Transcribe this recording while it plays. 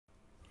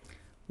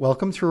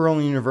Welcome to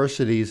Roland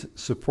University's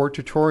Support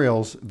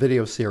Tutorials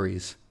video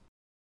series.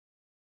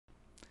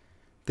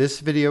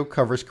 This video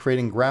covers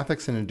creating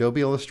graphics in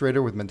Adobe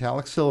Illustrator with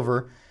metallic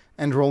silver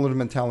and Roland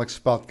metallic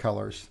spot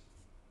colors.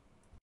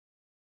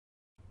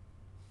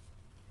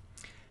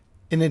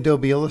 In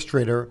Adobe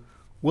Illustrator,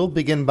 we'll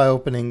begin by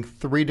opening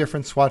 3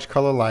 different swatch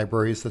color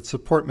libraries that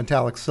support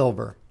metallic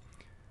silver.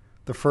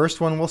 The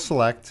first one we'll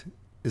select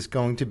is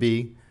going to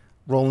be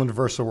Roland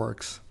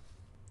VersaWorks.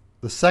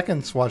 The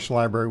second swatch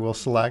library we'll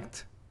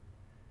select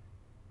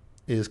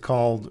is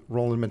called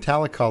Roland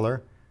Metallic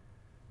Color,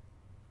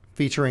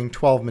 featuring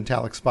 12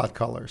 metallic spot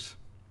colors.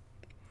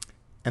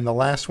 And the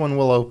last one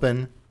we'll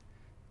open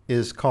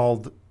is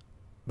called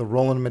the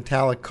Roland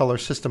Metallic Color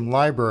System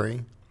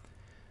Library,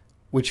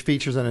 which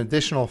features an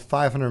additional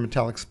 500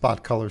 metallic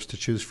spot colors to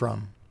choose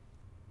from.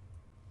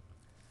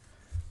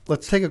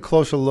 Let's take a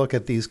closer look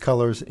at these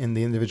colors in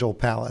the individual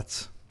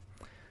palettes.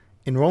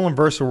 In Roland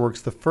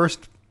VersaWorks, the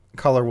first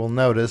color we'll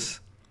notice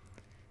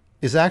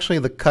is actually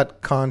the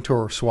cut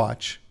contour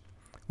swatch,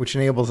 which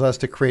enables us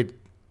to create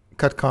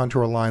cut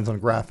contour lines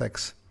on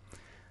graphics.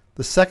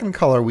 The second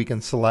color we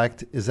can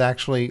select is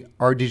actually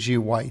RGB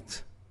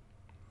white.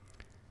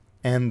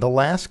 And the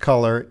last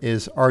color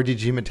is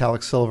RGB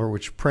metallic silver,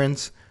 which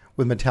prints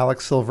with metallic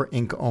silver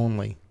ink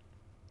only.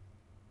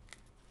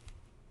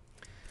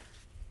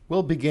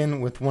 We'll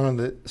begin with one of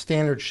the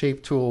standard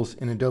shape tools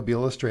in Adobe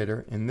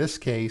Illustrator, in this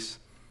case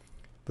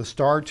the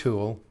star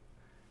tool,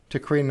 to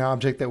create an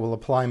object that will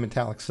apply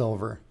metallic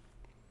silver.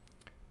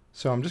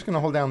 So I'm just going to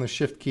hold down the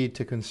Shift key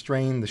to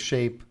constrain the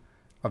shape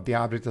of the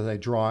object as I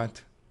draw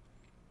it.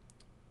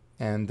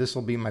 And this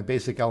will be my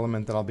basic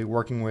element that I'll be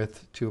working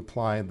with to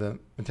apply the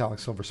metallic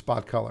silver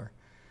spot color.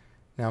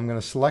 Now I'm going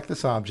to select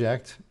this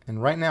object,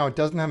 and right now it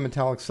doesn't have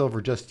metallic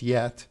silver just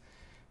yet.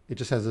 It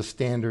just has a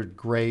standard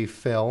gray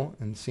fill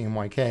in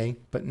CMYK.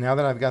 But now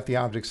that I've got the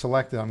object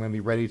selected, I'm going to be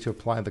ready to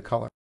apply the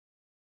color.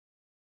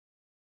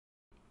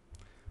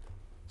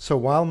 So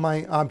while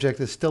my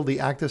object is still the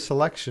active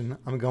selection,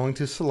 I'm going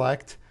to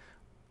select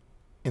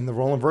in the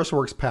Roland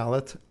VersaWorks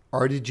palette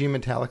RGB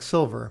metallic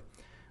silver,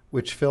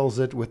 which fills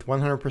it with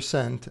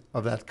 100%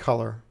 of that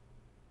color.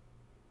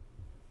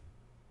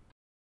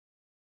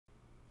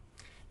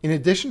 In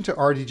addition to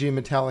RGB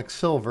metallic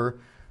silver,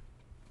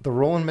 the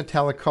Roland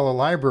Metallic Color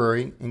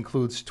Library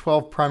includes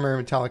 12 primary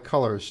metallic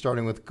colors,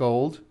 starting with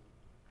gold,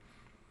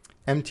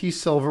 MT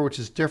silver, which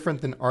is different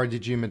than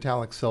RGB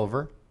metallic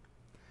silver,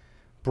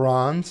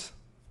 bronze,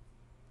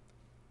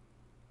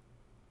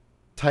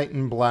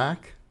 Titan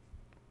black,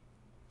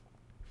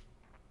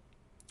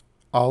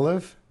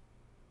 olive,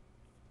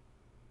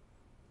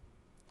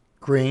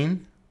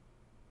 green,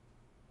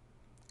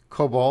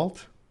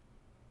 cobalt,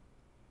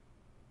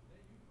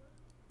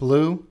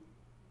 blue,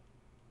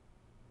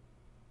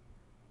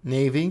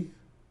 navy,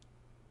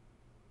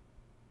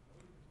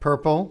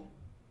 purple,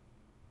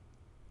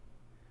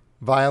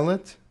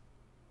 violet,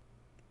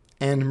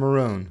 and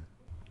maroon.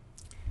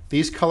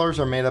 These colors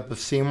are made up of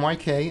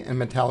CMYK and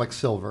metallic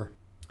silver.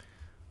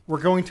 We're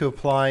going to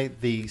apply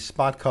the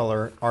spot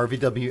color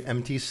RVW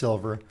MT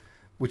silver,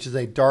 which is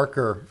a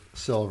darker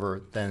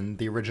silver than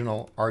the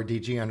original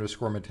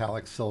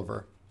RDG_metallic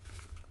silver.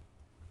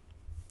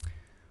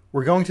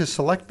 We're going to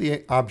select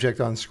the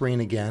object on screen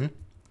again,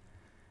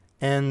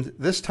 and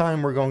this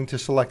time we're going to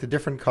select a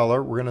different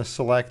color. We're going to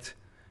select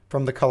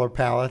from the color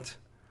palette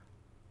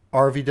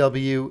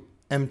RVW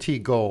MT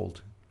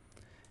gold.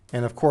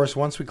 And of course,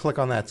 once we click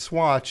on that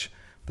swatch,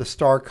 the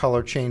star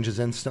color changes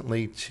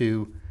instantly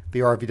to the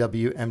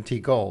RVW MT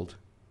gold.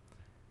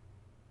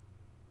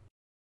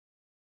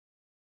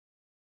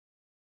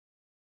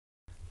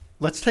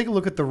 Let's take a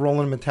look at the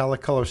Roland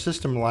Metallic Color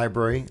System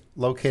Library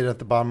located at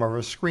the bottom of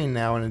our screen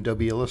now in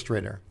Adobe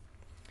Illustrator.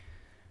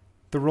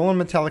 The Roland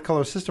Metallic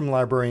Color System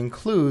Library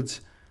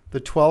includes the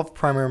 12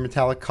 primary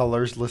metallic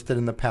colors listed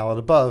in the palette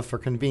above for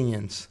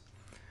convenience.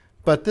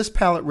 But this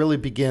palette really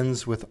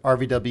begins with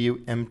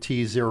RVW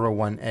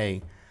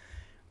MT01A.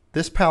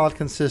 This palette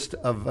consists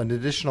of an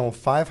additional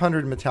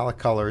 500 metallic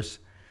colors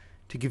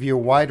to give you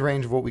a wide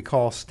range of what we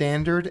call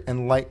standard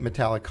and light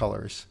metallic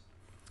colors.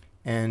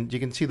 And you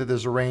can see that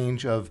there's a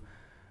range of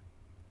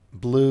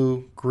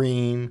blue,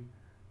 green,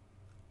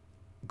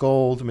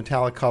 gold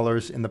metallic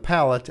colors in the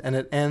palette, and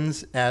it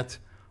ends at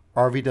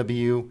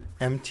RVW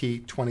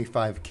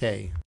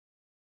MT25K.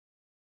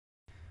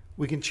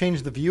 We can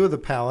change the view of the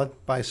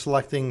palette by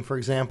selecting, for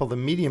example, the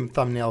medium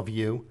thumbnail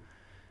view,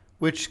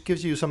 which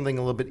gives you something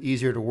a little bit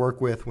easier to work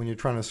with when you're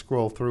trying to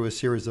scroll through a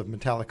series of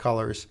metallic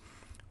colors.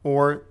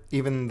 Or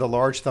even the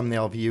large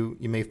thumbnail view,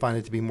 you may find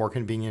it to be more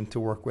convenient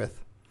to work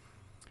with.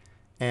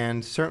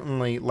 And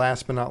certainly,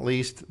 last but not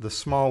least, the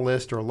small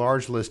list or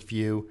large list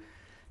view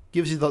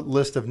gives you the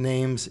list of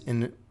names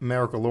in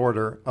numerical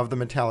order of the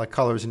metallic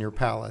colors in your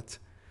palette.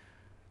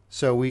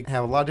 So we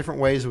have a lot of different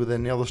ways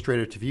within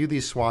Illustrator to view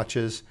these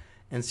swatches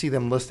and see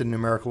them listed in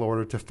numerical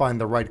order to find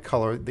the right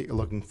color that you're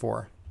looking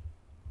for.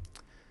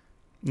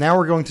 Now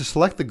we're going to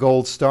select the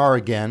gold star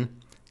again,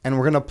 and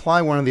we're going to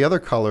apply one of the other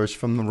colors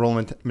from the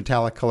Roland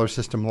Metallic Color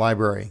System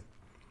Library.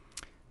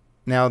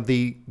 Now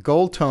the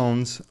gold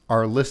tones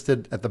are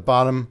listed at the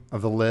bottom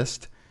of the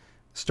list,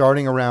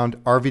 starting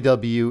around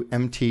RVW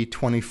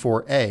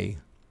MT24A.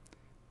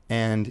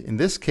 And in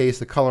this case,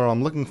 the color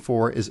I'm looking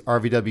for is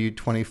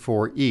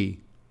RVW24E.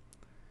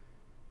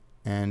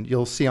 And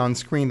you'll see on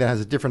screen that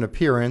has a different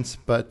appearance,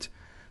 but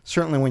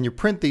certainly when you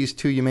print these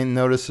two, you may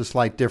notice a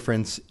slight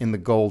difference in the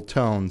gold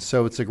tone.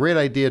 So it's a great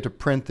idea to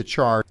print the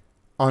chart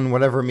on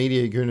whatever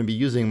media you're going to be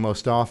using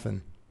most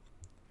often.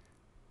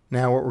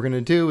 Now what we're going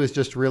to do is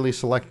just really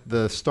select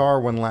the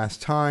star one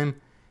last time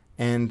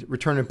and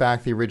return it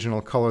back the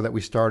original color that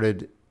we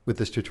started with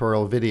this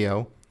tutorial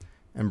video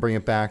and bring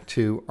it back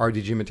to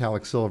RDG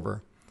Metallic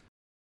Silver.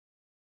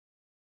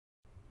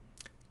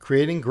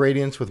 Creating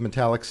gradients with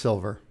metallic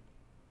silver.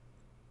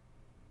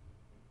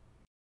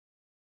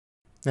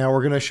 Now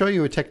we're going to show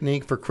you a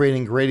technique for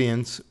creating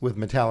gradients with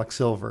metallic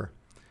silver.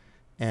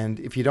 And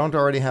if you don't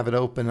already have it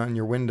open on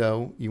your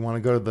window, you want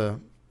to go to the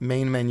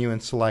main menu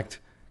and select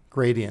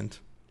Gradient.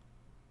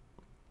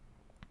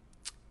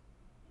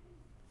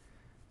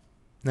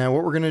 Now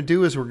what we're going to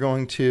do is we're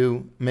going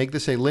to make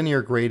this a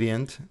linear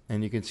gradient,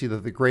 and you can see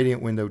that the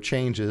gradient window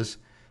changes,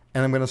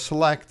 and I'm going to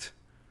select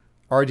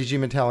RDG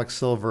Metallic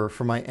Silver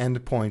for my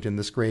end point in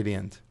this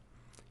gradient.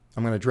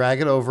 I'm going to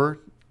drag it over,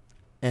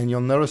 and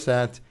you'll notice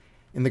that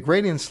in the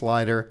gradient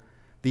slider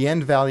the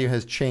end value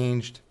has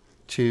changed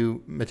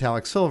to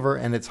metallic silver,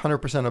 and it's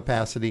 100%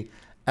 opacity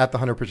at the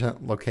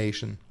 100%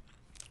 location.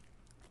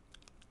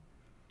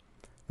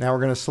 Now we're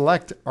going to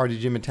select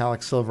RDG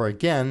Metallic Silver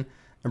again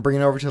and bring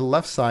it over to the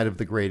left side of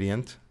the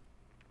gradient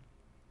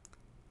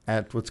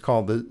at what's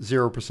called the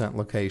 0%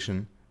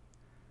 location.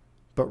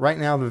 But right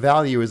now the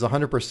value is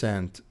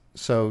 100%.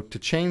 So to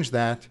change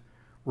that,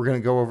 we're going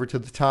to go over to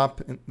the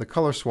top in the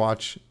color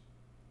swatch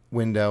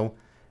window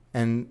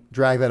and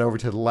drag that over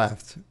to the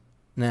left.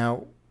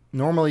 Now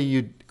normally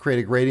you'd create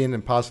a gradient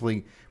and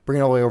possibly bring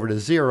it all the way over to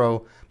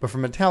 0, but for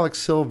metallic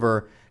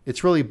silver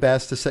it's really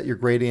best to set your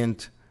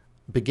gradient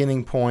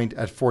beginning point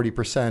at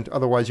 40%,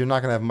 otherwise you're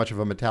not going to have much of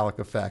a metallic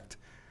effect.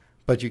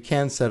 But you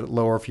can set it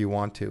lower if you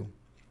want to.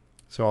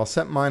 So I'll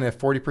set mine at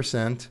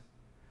 40%,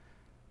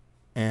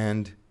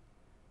 and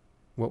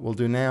what we'll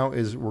do now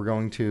is we're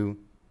going to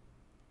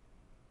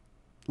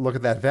look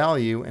at that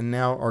value, and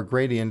now our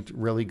gradient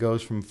really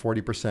goes from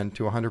 40%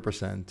 to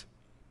 100%.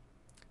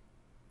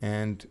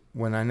 And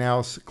when I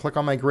now click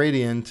on my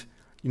gradient,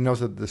 you notice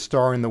that the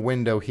star in the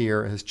window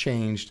here has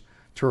changed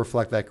to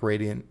reflect that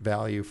gradient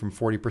value from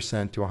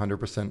 40% to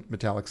 100%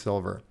 metallic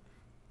silver.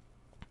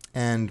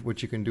 And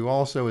what you can do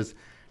also is,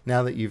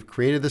 now that you've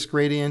created this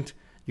gradient,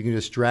 you can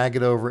just drag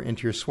it over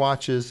into your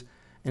swatches,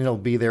 and it'll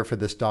be there for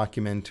this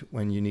document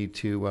when you need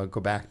to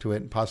go back to it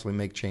and possibly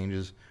make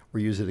changes or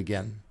use it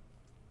again.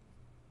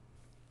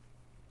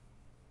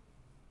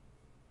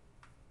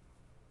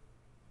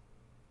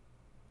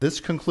 This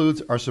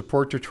concludes our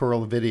support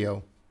tutorial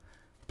video.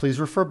 Please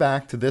refer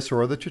back to this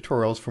or other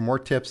tutorials for more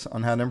tips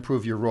on how to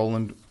improve your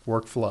Roland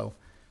workflow,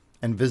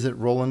 and visit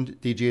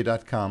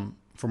rolanddga.com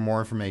for more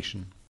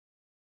information.